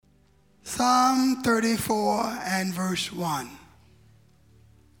Psalm 34 and verse 1.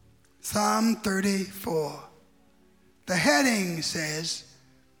 Psalm 34. The heading says,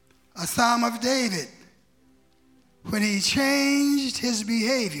 a Psalm of David when he changed his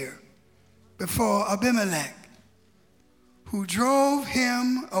behavior before Abimelech, who drove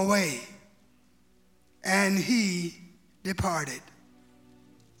him away, and he departed.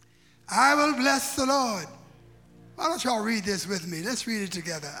 I will bless the Lord. Why don't y'all read this with me? Let's read it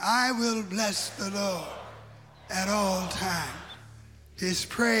together. I will bless the Lord at all times. His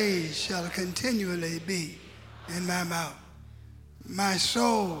praise shall continually be in my mouth. My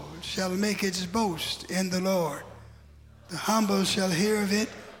soul shall make its boast in the Lord. The humble shall hear of it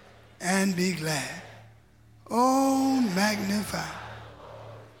and be glad. Oh, magnify.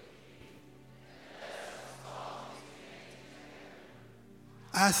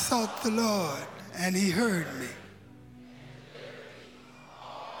 I sought the Lord, and he heard me.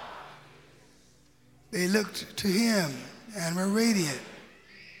 They looked to him and were radiant,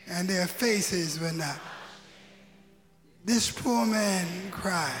 and their faces were not. This poor man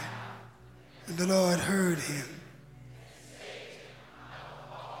cried, and the Lord heard him.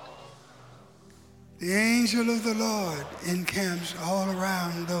 The angel of the Lord encamps all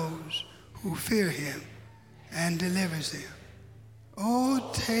around those who fear him and delivers them.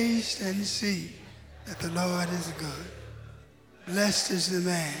 Oh, taste and see that the Lord is good. Blessed is the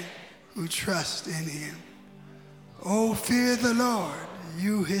man who trusts in him. Oh, fear the Lord,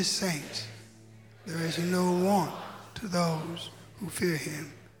 you his saints. There is no want to those who fear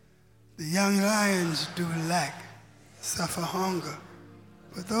him. The young lions do lack, suffer hunger,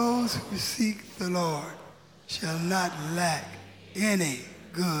 but those who seek the Lord shall not lack any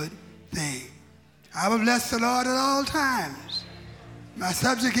good thing. I will bless the Lord at all times. My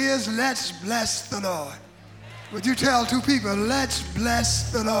subject is, let's bless the Lord. Would you tell two people, let's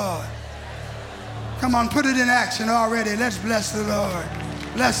bless the Lord? Come on, put it in action already. Let's bless the Lord.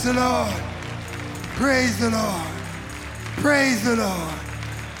 Bless the Lord. Praise the Lord. Praise the Lord.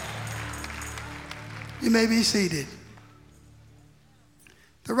 You may be seated.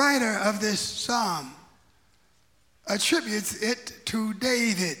 The writer of this psalm attributes it to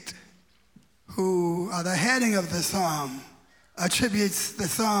David, who, the heading of the psalm, attributes the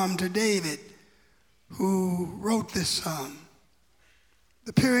psalm to David, who wrote this psalm.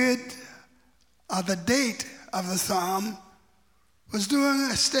 The period or the date of the psalm was during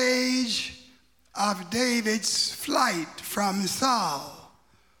a stage of David's flight from Saul,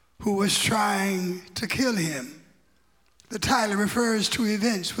 who was trying to kill him. The title refers to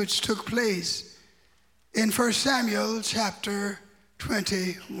events which took place in 1 Samuel chapter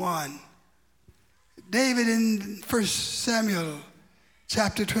 21. David in 1 Samuel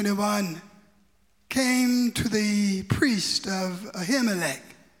chapter 21 came to the priest of Ahimelech,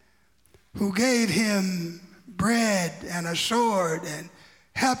 who gave him bread and a sword and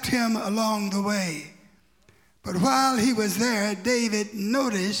helped him along the way. But while he was there, David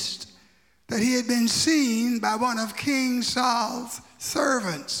noticed that he had been seen by one of King Saul's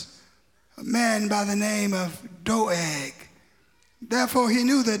servants, a man by the name of Doeg. Therefore, he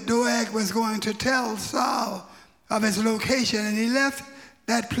knew that Doeg was going to tell Saul of his location, and he left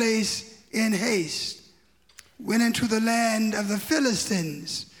that place in haste, went into the land of the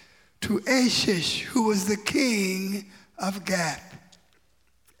Philistines to Achish, who was the king of Gath.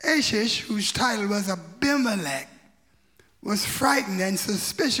 Achish, whose title was Abimelech, was frightened and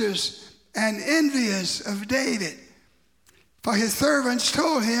suspicious and envious of David. For his servants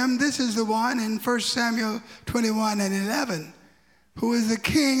told him, this is the one in 1 Samuel 21 and 11, who is the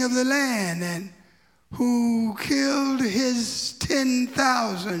king of the land and who killed his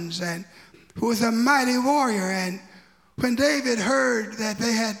 10,000s and who was a mighty warrior. And when David heard that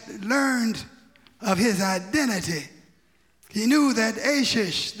they had learned of his identity, he knew that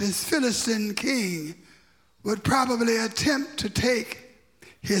Achish, this Philistine king, would probably attempt to take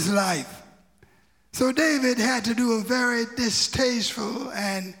his life. So David had to do a very distasteful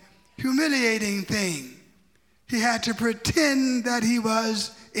and humiliating thing. He had to pretend that he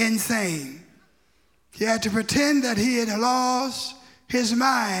was insane. He had to pretend that he had lost his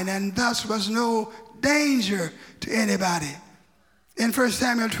mind and thus was no danger to anybody. In 1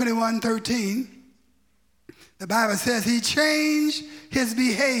 Samuel 21:13, the Bible says he changed his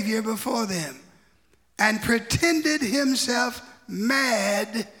behavior before them and pretended himself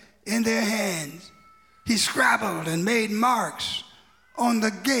mad in their hands. He scrabbled and made marks on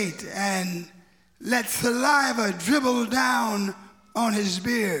the gate and let saliva dribble down on his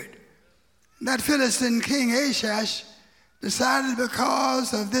beard. That Philistine king Achish decided,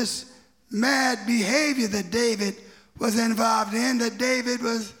 because of this mad behavior that David was involved in, that David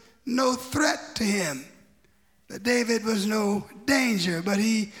was no threat to him, that David was no danger, but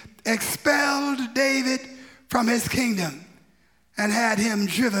he expelled David from his kingdom and had him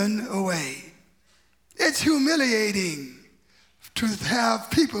driven away. It's humiliating to have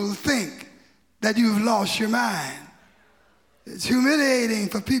people think that you've lost your mind. It's humiliating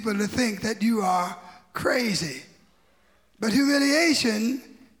for people to think that you are crazy. But humiliation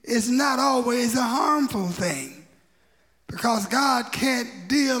is not always a harmful thing, because God can't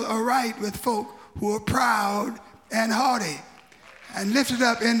deal aright with folk who are proud and haughty and lifted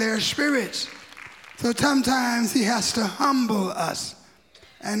up in their spirits. So sometimes he has to humble us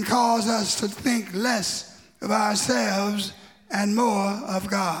and cause us to think less of ourselves and more of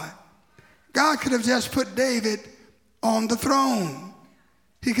God. God could have just put David on the throne.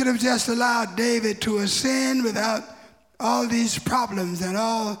 He could have just allowed David to ascend without all these problems and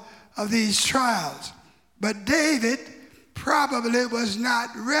all of these trials. But David probably was not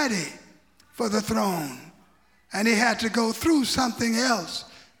ready for the throne, and he had to go through something else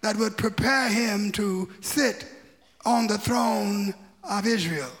that would prepare him to sit on the throne of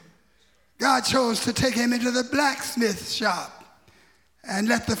Israel. God chose to take him into the blacksmith shop and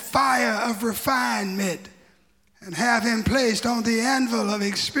let the fire of refinement and have him placed on the anvil of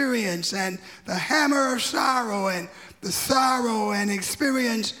experience and the hammer of sorrow, and the sorrow and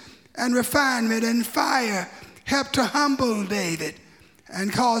experience and refinement and fire helped to humble David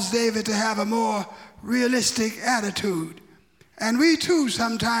and cause David to have a more realistic attitude. And we too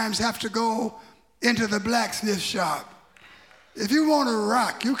sometimes have to go into the blacksmith shop. If you want a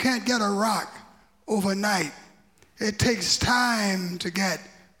rock, you can't get a rock overnight. It takes time to get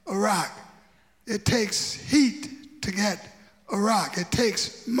a rock. It takes heat to get a rock. It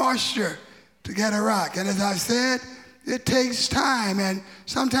takes moisture to get a rock. And as I've said, it takes time. And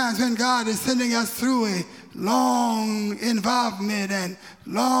sometimes when God is sending us through a long involvement and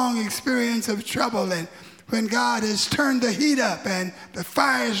long experience of trouble, and when God has turned the heat up and the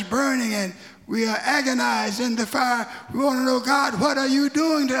fire is burning and we are agonized in the fire, we want to know, God, what are you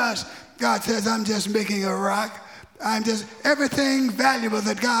doing to us? God says, I'm just making a rock. Everything valuable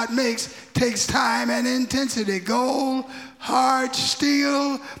that God makes takes time and intensity. Gold, hard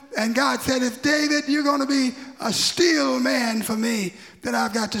steel. And God said, if David, you're going to be a steel man for me, then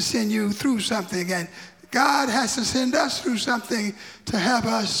I've got to send you through something. And God has to send us through something to help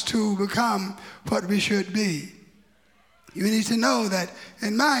us to become what we should be. You need to know that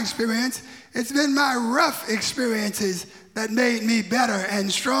in my experience, it's been my rough experiences that made me better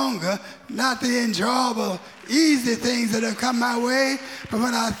and stronger, not the enjoyable, easy things that have come my way. But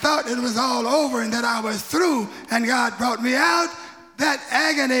when I thought it was all over and that I was through and God brought me out, that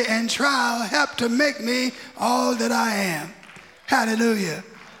agony and trial helped to make me all that I am. Hallelujah.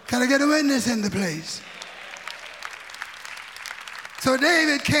 Can I get a witness in the place? So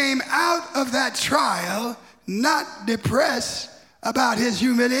David came out of that trial not depressed about his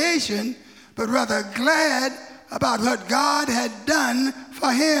humiliation, but rather glad about what God had done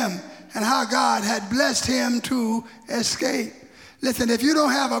for him and how God had blessed him to escape. Listen, if you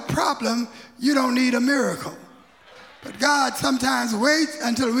don't have a problem, you don't need a miracle. But God sometimes waits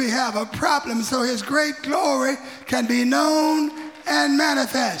until we have a problem so his great glory can be known and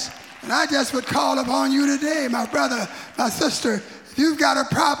manifest. And I just would call upon you today, my brother, my sister, if you've got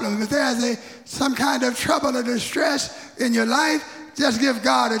a problem, if there's some kind of trouble or distress in your life, just give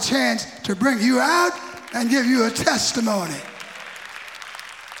God a chance to bring you out and give you a testimony.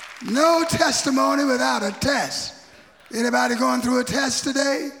 No testimony without a test. Anybody going through a test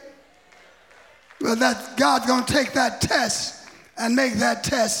today? Well, God's going to take that test and make that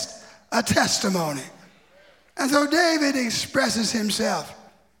test a testimony. And so David expresses himself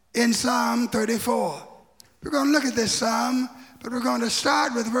in Psalm 34. We're going to look at this psalm, but we're going to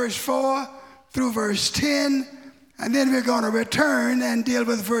start with verse 4 through verse 10, and then we're going to return and deal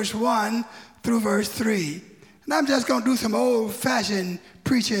with verse 1 through verse 3. And I'm just going to do some old-fashioned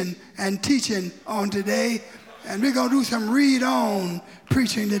preaching and teaching on today, and we're going to do some read-on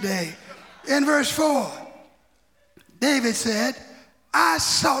preaching today. In verse 4, David said, I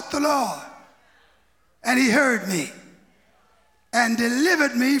sought the Lord, and he heard me and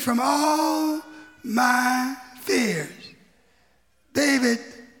delivered me from all my fears. David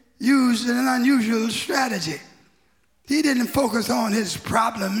used an unusual strategy. He didn't focus on his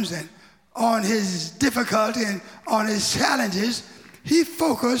problems and on his difficulty and on his challenges. He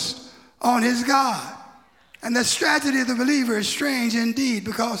focused on his God. And the strategy of the believer is strange indeed,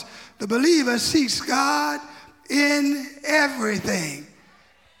 because the believer seeks God in everything.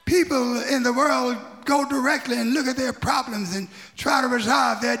 People in the world go directly and look at their problems and try to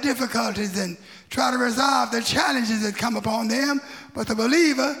resolve their difficulties and try to resolve the challenges that come upon them. But the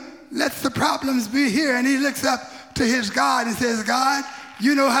believer lets the problems be here, and he looks up to his God and says, God,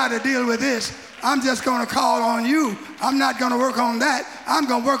 you know how to deal with this. I'm just going to call on you. I'm not going to work on that. I'm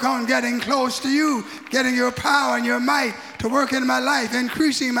going to work on getting close to you, getting your power and your might to work in my life,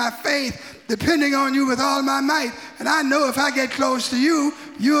 increasing my faith, depending on you with all my might. And I know if I get close to you,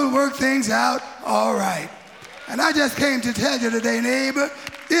 you'll work things out all right. And I just came to tell you today, neighbor,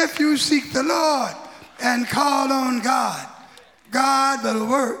 if you seek the Lord and call on God, God will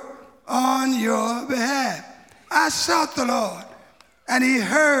work on your behalf. I sought the Lord, and he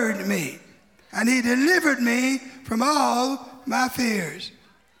heard me, and he delivered me from all my fears.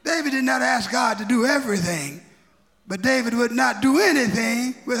 David did not ask God to do everything, but David would not do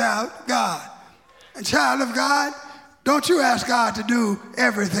anything without God. And child of God, don't you ask God to do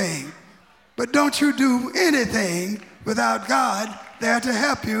everything, but don't you do anything without God there to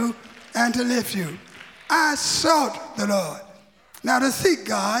help you and to lift you. I sought the Lord. Now, to seek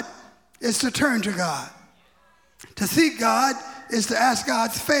God is to turn to God. To seek God is to ask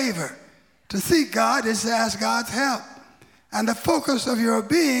God's favor. To seek God is to ask God's help. And the focus of your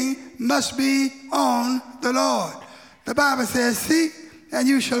being must be on the Lord. The Bible says, seek and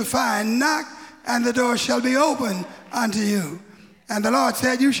you shall find, knock and the door shall be opened unto you. And the Lord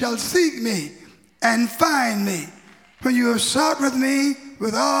said, you shall seek me and find me when you have sought with me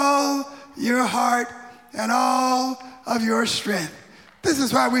with all your heart and all of your strength. This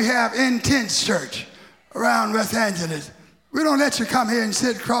is why we have intense church around Los Angeles. We don't let you come here and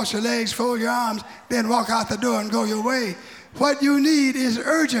sit, cross your legs, fold your arms, then walk out the door and go your way. What you need is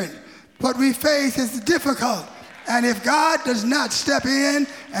urgent. What we face is difficult. And if God does not step in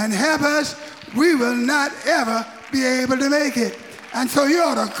and help us, we will not ever be able to make it. And so you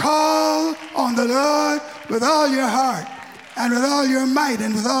ought to call on the Lord with all your heart and with all your might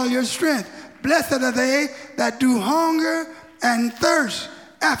and with all your strength. Blessed are they that do hunger and thirst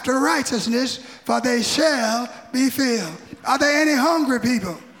after righteousness, for they shall be filled. Are there any hungry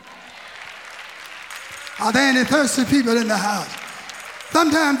people? Are there any thirsty people in the house?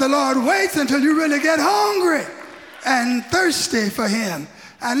 Sometimes the Lord waits until you really get hungry and thirsty for him.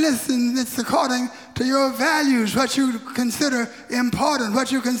 And listen, it's according to your values, what you consider important,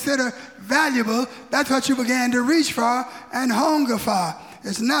 what you consider valuable. That's what you began to reach for and hunger for.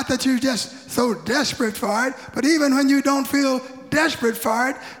 It's not that you're just so desperate for it, but even when you don't feel desperate for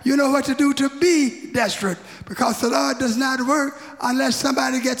it, you know what to do to be desperate, because the Lord does not work unless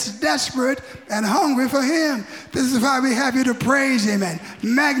somebody gets desperate and hungry for him. This is why we have you to praise him and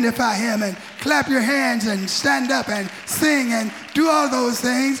magnify him and clap your hands and stand up and sing and do all those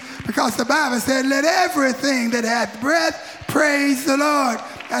things, because the Bible said, let everything that hath breath praise the Lord.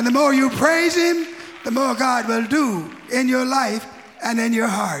 And the more you praise him, the more God will do in your life and in your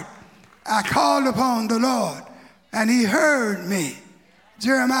heart. I called upon the Lord, and he heard me.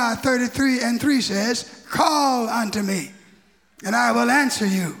 Jeremiah 33:3 says, call unto me, and I will answer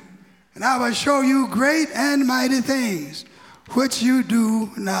you, and I will show you great and mighty things which you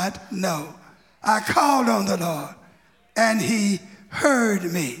do not know. I called on the Lord, and he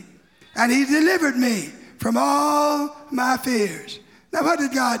heard me, and he delivered me from all my fears. Now, what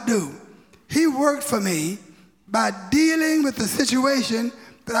did God do? He worked for me by dealing with the situation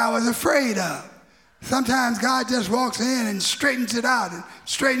that I was afraid of. Sometimes God just walks in and straightens it out, and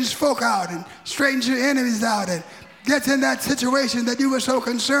straightens folk out, and straightens your enemies out, and gets in that situation that you were so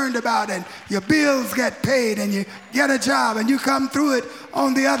concerned about, and your bills get paid, and you get a job, and you come through it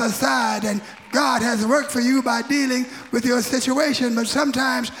on the other side, and God has worked for you by dealing with your situation. But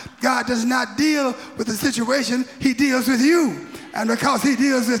sometimes God does not deal with the situation, he deals with you. And because he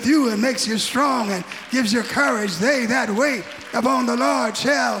deals with you and makes you strong and gives you courage, they that wait upon the Lord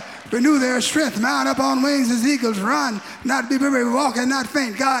shall renew their strength, mount up on wings as eagles, run, not be weary, walk and not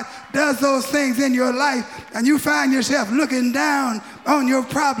faint. God does those things in your life, and you find yourself looking down on your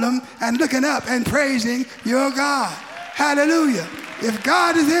problem and looking up and praising your God. Hallelujah. If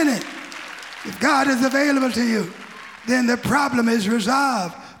God is in it, if God is available to you, then the problem is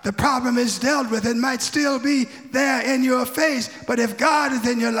resolved. The problem is dealt with. It might still be there in your face, but if God is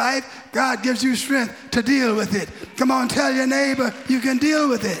in your life, God gives you strength to deal with it. Come on, tell your neighbor you can deal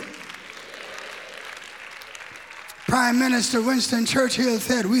with it. Prime Minister Winston Churchill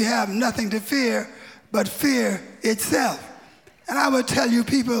said, we have nothing to fear but fear itself. And I would tell you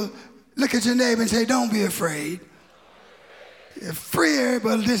people, look at your neighbor and say, don't be afraid. Fear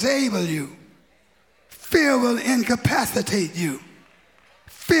will disable you. Fear will incapacitate you.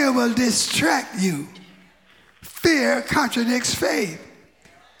 Fear will distract you. Fear contradicts faith.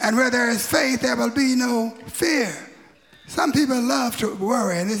 And where there is faith, there will be no fear. Some people love to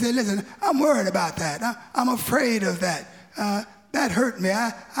worry, and they say, listen, I'm worried about that. I'm afraid of that. That hurt me.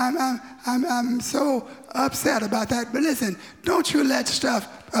 I'm so upset about that. But listen, don't you let stuff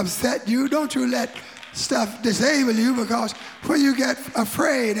upset you. Don't you let stuff disable you, because when you get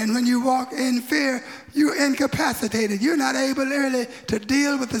afraid and when you walk in fear, you're incapacitated. You're not able really to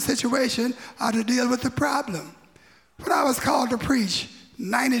deal with the situation or to deal with the problem. When I was called to preach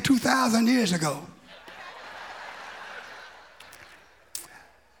 92,000 years ago,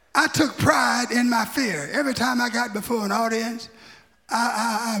 I took pride in my fear. Every time I got before an audience,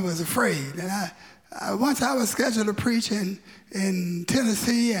 I was afraid. And once I was scheduled to preach in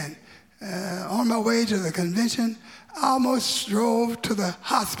Tennessee, and on my way to the convention, I almost drove to the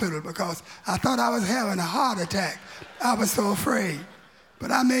hospital because I thought I was having a heart attack. I was so afraid.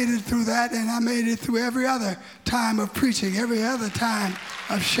 But I made it through that, and I made it through every other time of preaching, every other time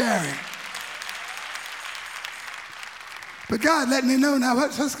of sharing. But God let me know now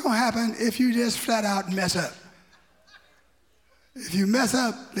what's going to happen if you just flat out mess up. If you mess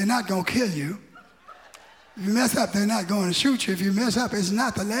up, they're not going to kill you. If you mess up, they're not going to shoot you. If you mess up, it's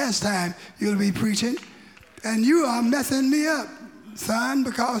not the last time you'll be preaching. And you are messing me up, son,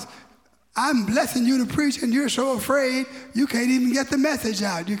 because I'm blessing you to preach, and you're so afraid you can't even get the message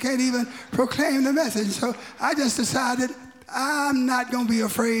out. You can't even proclaim the message. So I just decided I'm not going to be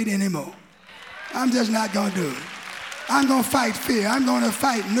afraid anymore. I'm just not going to do it. I'm going to fight fear. I'm going to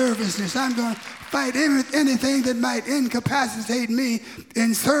fight nervousness. I'm going to fight anything that might incapacitate me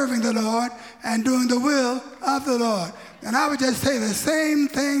in serving the Lord and doing the will of the Lord. And I would just say the same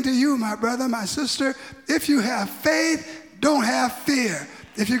thing to you, my brother, my sister. If you have faith, don't have fear.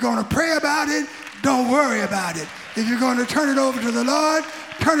 If you're going to pray about it, don't worry about it. If you're going to turn it over to the Lord,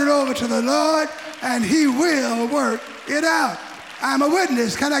 turn it over to the Lord, and He will work it out. I'm a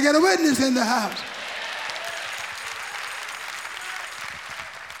witness. Can I get a witness in the house?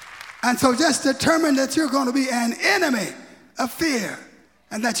 And so just determine that you're going to be an enemy of fear,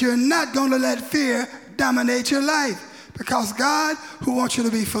 and that you're not going to let fear dominate your life, because God, who wants you to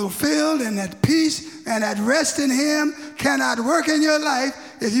be fulfilled and at peace and at rest in Him, cannot work in your life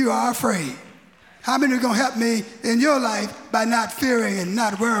if you are afraid. How many are going to help me in your life by not fearing and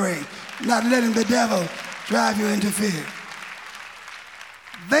not worrying, not letting the devil drive you into fear?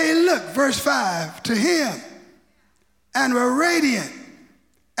 They looked, verse 5, to Him and were radiant,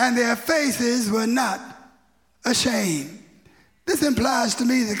 and their faces were not ashamed. This implies to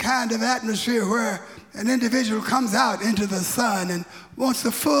me the kind of atmosphere where an individual comes out into the sun and wants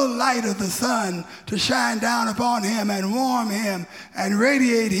the full light of the sun to shine down upon him and warm him and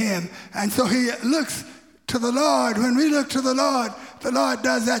radiate him. And so he looks to the Lord. When we look to the Lord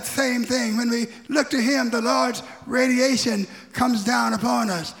does that same thing. When we look to Him, the Lord's radiation comes down upon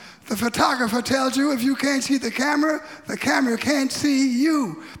us. The photographer tells you if you can't see the camera can't see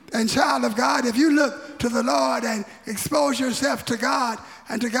you. And child of God, if you look to the Lord and expose yourself to God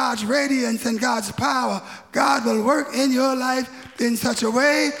and to God's radiance and God's power, God will work in your life in such a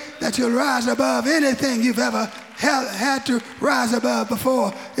way that you'll rise above anything you've ever had to rise above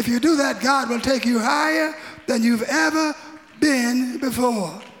before. If you do that, God will take you higher than you've ever been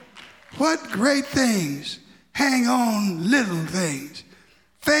before. What great things hang on little things.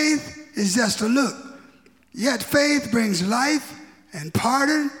 Faith is just a look, yet faith brings life and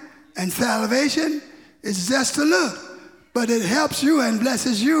pardon and salvation. It's just a look, but it helps you and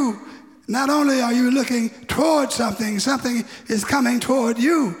blesses you. Not only are you looking toward something is coming toward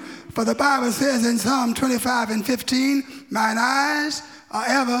you. For the Bible says in Psalm 25:15, mine eyes are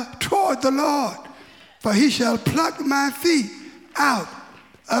ever toward the Lord, for He shall pluck my feet out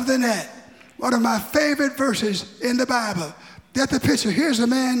of the net. One of my favorite verses in the Bible. Get the picture. Here's a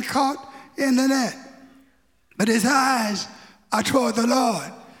man caught in the net, but his eyes are toward the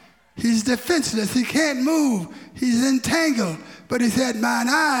Lord. He's defenseless. He can't move. He's entangled. But he said, mine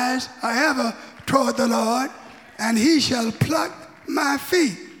eyes are ever toward the Lord, and He shall pluck my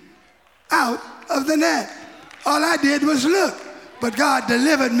feet out of the net. All I did was look, but God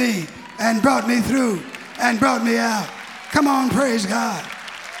delivered me and brought me through and brought me out. Come on, praise God.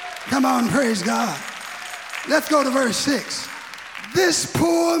 Come on, praise God. Let's go to verse 6. This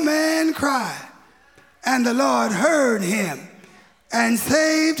poor man cried, and the Lord heard him and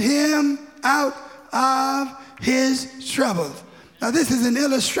saved him out of his troubles. Now, this is an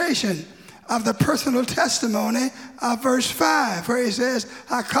illustration of the personal testimony of verse 5, where he says,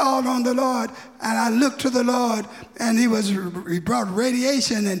 I called on the Lord, and I looked to the Lord, and He brought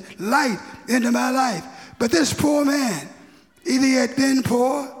radiation and light into my life. But this poor man, either he had been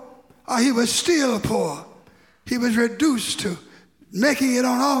poor or he was still poor. He was reduced to making it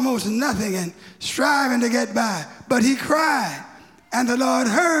on almost nothing and striving to get by. But he cried, and the Lord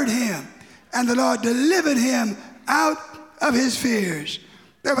heard him, and the Lord delivered him out of his fears.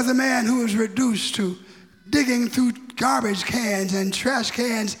 There was a man who was reduced to digging through garbage cans and trash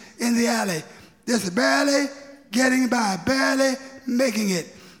cans in the alley, just barely getting by, barely making it.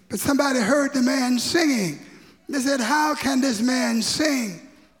 But somebody heard the man singing. They said, how can this man sing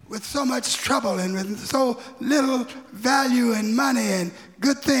with so much trouble and with so little value and money and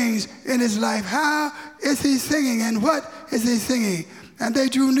good things in his life? How is he singing, and what is he singing? And they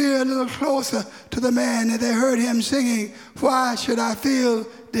drew near a little closer to the man, and they heard him singing, why should I feel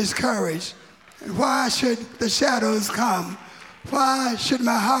discouraged? And why should the shadows come? Why should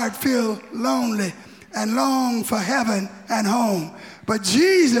my heart feel lonely and long for heaven and home? But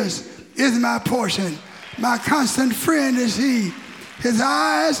Jesus is my portion. My constant friend is he. His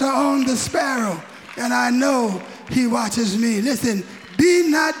eyes are on the sparrow, and I know he watches me. Listen, be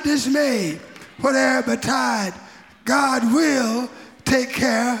not dismayed, whatever betide, God will take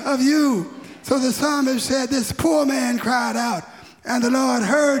care of you. So the psalmist said, this poor man cried out, and the Lord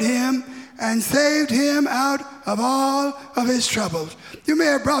heard him and saved him out of all of his troubles. You may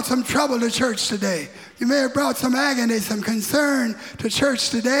have brought some trouble to church today. You may have brought some agony, some concern to church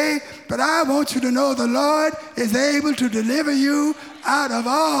today, but I want you to know the Lord is able to deliver you out of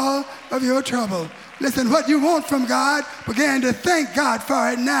all of your trouble. Listen, what you want from God, begin to thank God for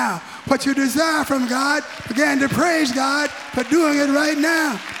it now. What you desire from God, begin to praise God for doing it right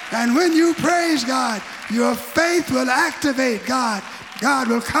now. And when you praise God, your faith will activate God. God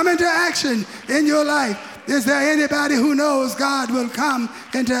will come into action in your life. Is there anybody who knows God will come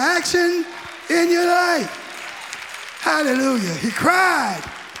into action in your life? Hallelujah. He cried,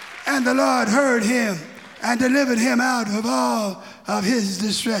 and the Lord heard him and delivered him out of all of his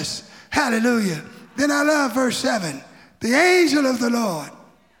distress. Hallelujah. Then I love verse 7. The angel of the Lord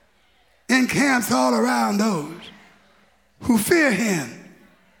encamps all around those who fear him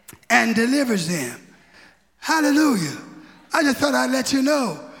and delivers them. Hallelujah. I just thought I'd let you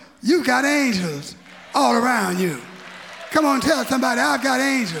know, you got angels all around you. Come on, tell somebody, I've got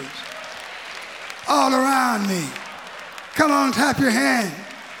angels all around me. Come on, tap your hand.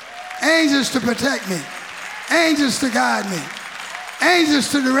 Angels to protect me. Angels to guide me. Angels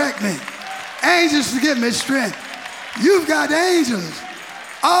to direct me. Angels to give me strength. You've got angels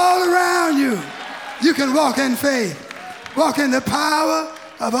all around you. You can walk in faith. Walk in the power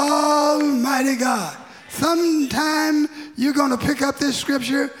of Almighty God. Sometime you're going to pick up this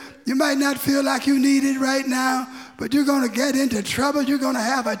scripture. You might not feel like you need it right now, but you're going to get into trouble. You're going to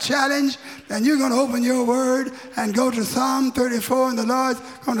have a challenge, and you're going to open your word and go to Psalm 34, and the Lord's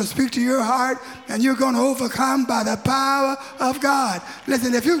going to speak to your heart, and you're going to overcome by the power of God.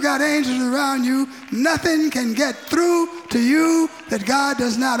 Listen, if you've got angels around you, nothing can get through to you that God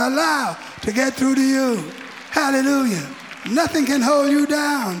does not allow to get through to you. Hallelujah. Nothing can hold you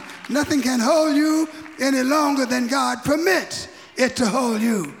down. Nothing can hold you any longer than God permits it to hold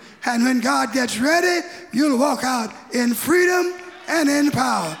you. And when God gets ready, you'll walk out in freedom and in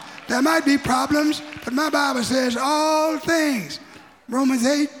power. There might be problems, but my Bible says all things. Romans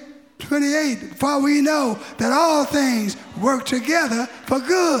 8:28, for we know that all things work together for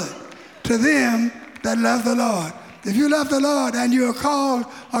good to them that love the Lord. If you love the Lord and you are called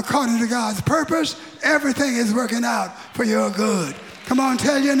according to God's purpose, everything is working out for your good. Come on,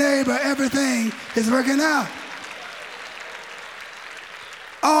 tell your neighbor, everything is working out.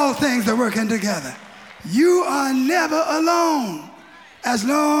 All things are working together. You are never alone as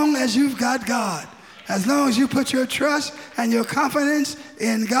long as you've got God. As long as you put your trust and your confidence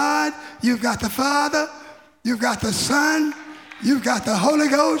in God, you've got the Father, you've got the Son, you've got the Holy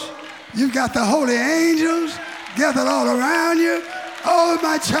Ghost, you've got the holy angels gathered all around you. Oh,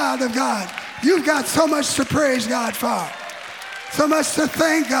 my child of God, you've got so much to praise God for, so much to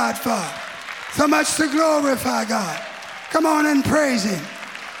thank God for, so much to glorify God. Come on and praise him.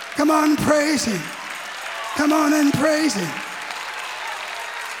 Come on, praise him. Come on and praise him.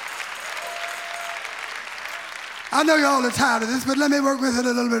 I know you're all tired of this, but let me work with it a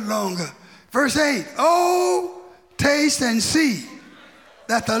little bit longer. Verse 8, oh, taste and see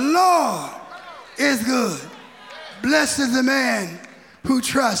that the Lord is good. Blessed is the man who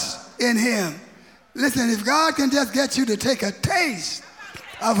trusts in him. Listen, if God can just get you to take a taste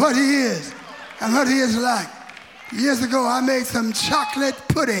of what he is and what he is like. Years ago, I made some chocolate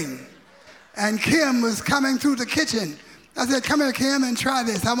pudding, and Kim was coming through the kitchen. I said, come here, Kim, and try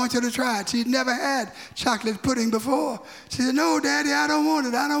this. I want you to try it. She'd never had chocolate pudding before. She said, no, Daddy, I don't want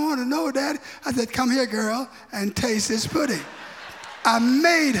it. I don't want it. No, Daddy. I said, come here, girl, and taste this pudding. I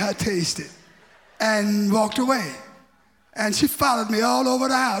made her taste it and walked away. And she followed me all over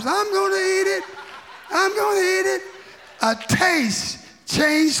the house. I'm going to eat it. I'm going to eat it. A taste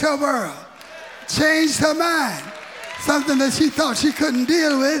changed her world, changed her mind, something that she thought she couldn't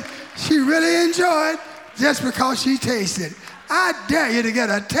deal with, she really enjoyed just because she tasted. I dare you to get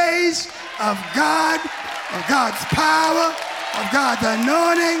a taste of God, of God's power, of God's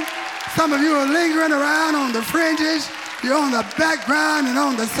anointing. Some of you are lingering around on the fringes. You're on the background and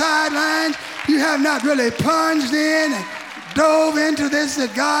on the sidelines. You have not really plunged in and dove into this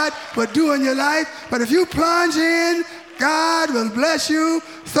that God would do in your life. But if you plunge in, God will bless you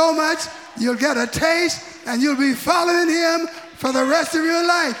so much you'll get a taste and you'll be following him for the rest of your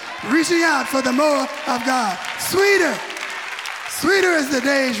life, reaching out for the more of God. Sweeter as the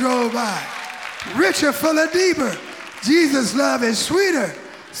days roll by. Richer, fuller, deeper. Jesus' love is sweeter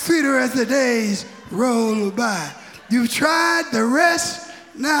as the days roll by. You've tried the rest,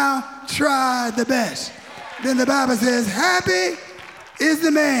 now try the best. Then the Bible says, happy is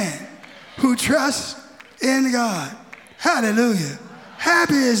the man who trusts in God. Hallelujah.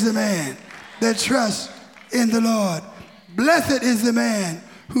 Happy is the man that trusts in the Lord. Blessed is the man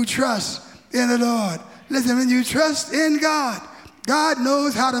who trusts in the Lord. Listen, when you trust in God, God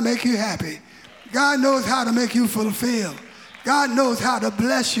knows how to make you happy. God knows how to make you fulfilled. God knows how to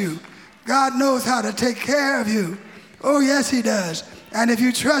bless you. God knows how to take care of you. Oh, yes, he does. And if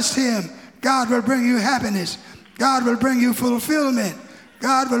you trust him, God will bring you happiness. God will bring you fulfillment.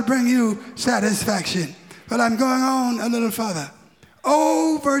 God will bring you satisfaction. But I'm going on a little further.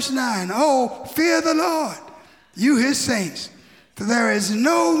 Oh, verse 9. Oh, fear the Lord, you his saints, for there is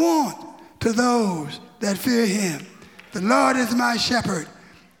no want to those that fear him. The Lord is my shepherd.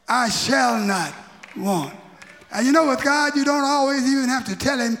 I shall not want. And you know, with God, you don't always even have to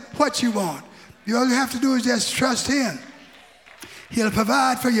tell him what you want. All you have to do is just trust him. He'll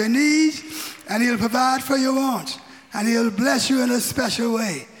provide for your needs, and he'll provide for your wants, and he'll bless you in a special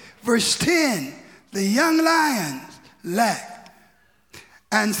way. Verse 10, the young lions lack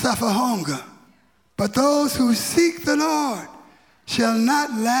and suffer hunger, but those who seek the Lord shall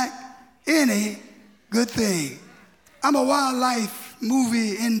not lack any good thing. I'm a wildlife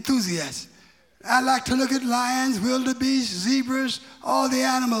movie enthusiast. I like to look at lions, wildebeest, zebras, all the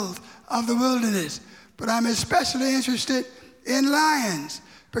animals of the wilderness. But I'm especially interested in lions,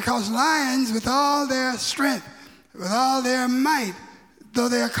 because lions, with all their strength, with all their might, though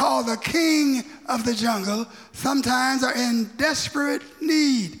they are called the king of the jungle, sometimes are in desperate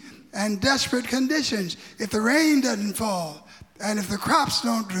need and desperate conditions. If the rain doesn't fall, and if the crops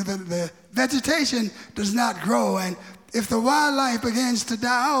don't, the vegetation does not grow, and if the wildlife begins to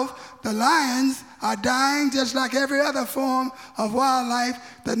die off, the lions are dying just like every other form of wildlife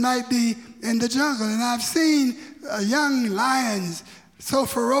that might be in the jungle. And I've seen young lions so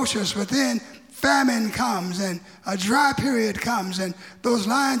ferocious, but then famine comes and a dry period comes, and those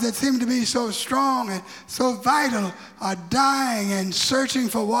lions that seem to be so strong and so vital are dying and searching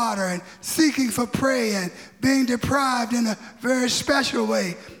for water and seeking for prey and being deprived in a very special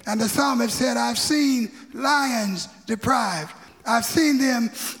way. And the psalmist said, I've seen lions deprived. I've seen them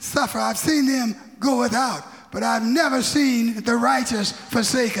suffer. I've seen them go without. But I've never seen the righteous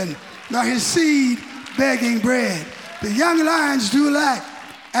forsaken, nor his seed begging bread. The young lions do lack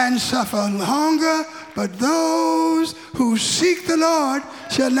and suffer hunger, but those who seek the Lord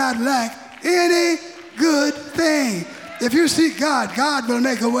shall not lack any good thing. If you seek God, God will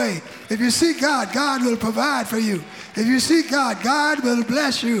make a way. If you seek God, God will provide for you. If you seek God, God will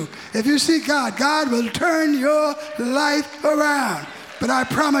bless you. If you seek God, God will turn your life around. But I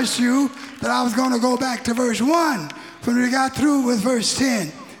promised you that I was going to go back to verse 1 when we got through with verse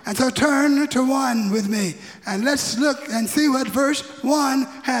 10. And so turn to 1 with me, and let's look and see what verse 1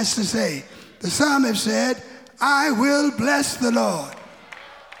 has to say. The psalmist said, I will bless the Lord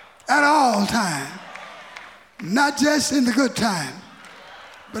at all times, not just in the good time,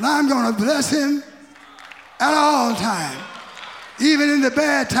 but I'm going to bless him at all times. Even in the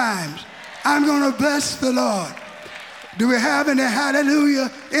bad times, I'm going to bless the Lord. Do we have any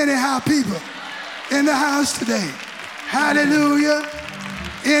hallelujah anyhow people in the house today? Hallelujah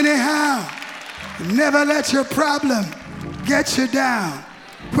anyhow. Never let your problem get you down.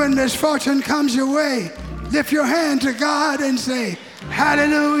 When misfortune comes your way, lift your hand to God and say,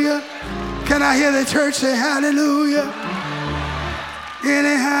 hallelujah. Can I hear the church say hallelujah?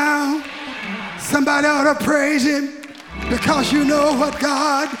 Anyhow, somebody ought to praise him, because you know what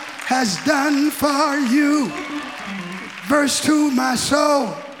God has done for you. Verse 2, my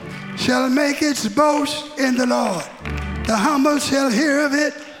soul shall make its boast in the Lord. The humble shall hear of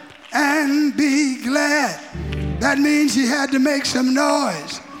it and be glad. That means he had to make some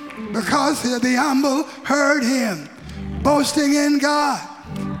noise, because the humble heard him boasting in God.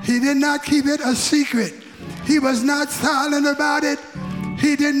 He did not keep it a secret. He was not silent about it.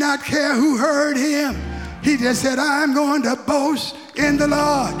 He did not care who heard him. He just said, I'm going to boast in the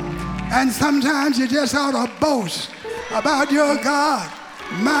Lord. And sometimes you just ought to boast about your God.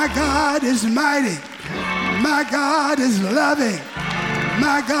 My God is mighty. My God is loving.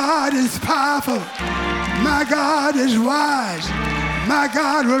 My God is powerful. My God is wise. My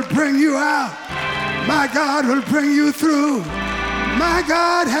God will bring you out. My God will bring you through. My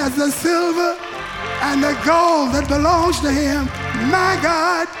God has the silver and the gold that belongs to him. My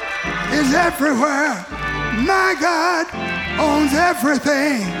God is everywhere. My God owns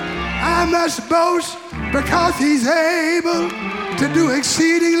everything. I must boast because he's able to do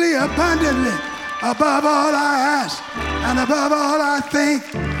exceedingly abundantly above all I ask and above all I think.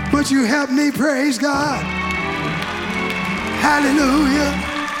 Would you help me praise God? Hallelujah.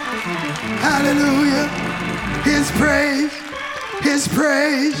 Hallelujah. His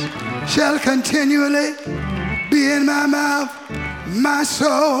praise shall continually be in my mouth. My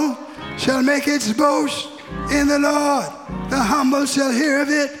soul shall make its boast in the Lord. The humble shall hear of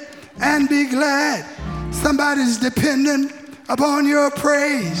it and be glad. Somebody's dependent upon your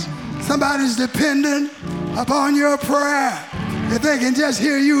praise. Somebody's dependent upon your prayer. If they can just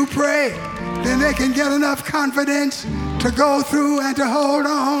hear you pray, then they can get enough confidence to go through and to hold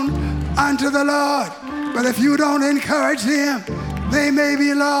on unto the Lord. But if you don't encourage them, they may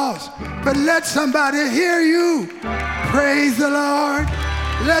be lost. But let somebody hear you praise the Lord.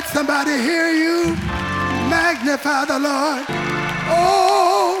 Let somebody hear you magnify the Lord.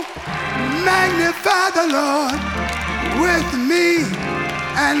 Oh, magnify the Lord with me,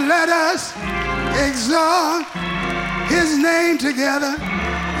 and let us exalt his name together.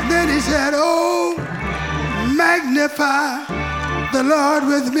 And then he said, oh, magnify the Lord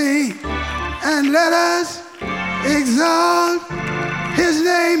with me, and let us exalt his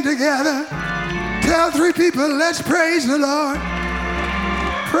name together. Tell 3 people, let's praise the Lord.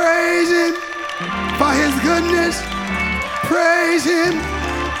 Praise him for his goodness. Praise him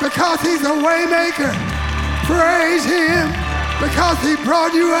because he's a way maker. Praise him because he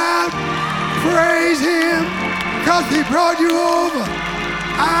brought you out. Praise him because he brought you over.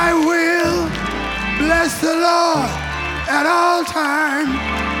 I will bless the Lord at all times.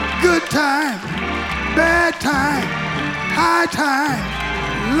 Good time, bad time, high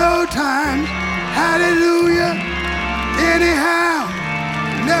time, low time. Hallelujah. Anyhow,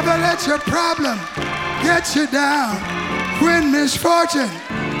 never let your problem get you down. When misfortune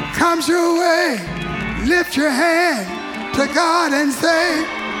comes your way, lift your hand to God and say,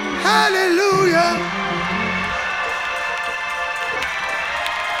 hallelujah.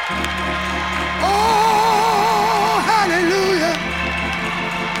 Oh, hallelujah.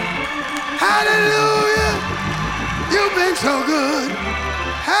 Hallelujah. You've been so good.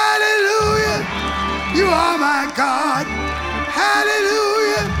 Hallelujah. You are my God.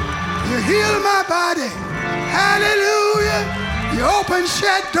 Hallelujah. You heal my body. Hallelujah. You open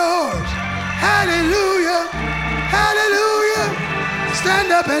shut doors. Hallelujah. Hallelujah.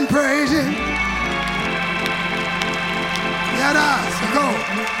 Stand up and praise him. Yada, so go.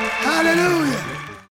 Hallelujah.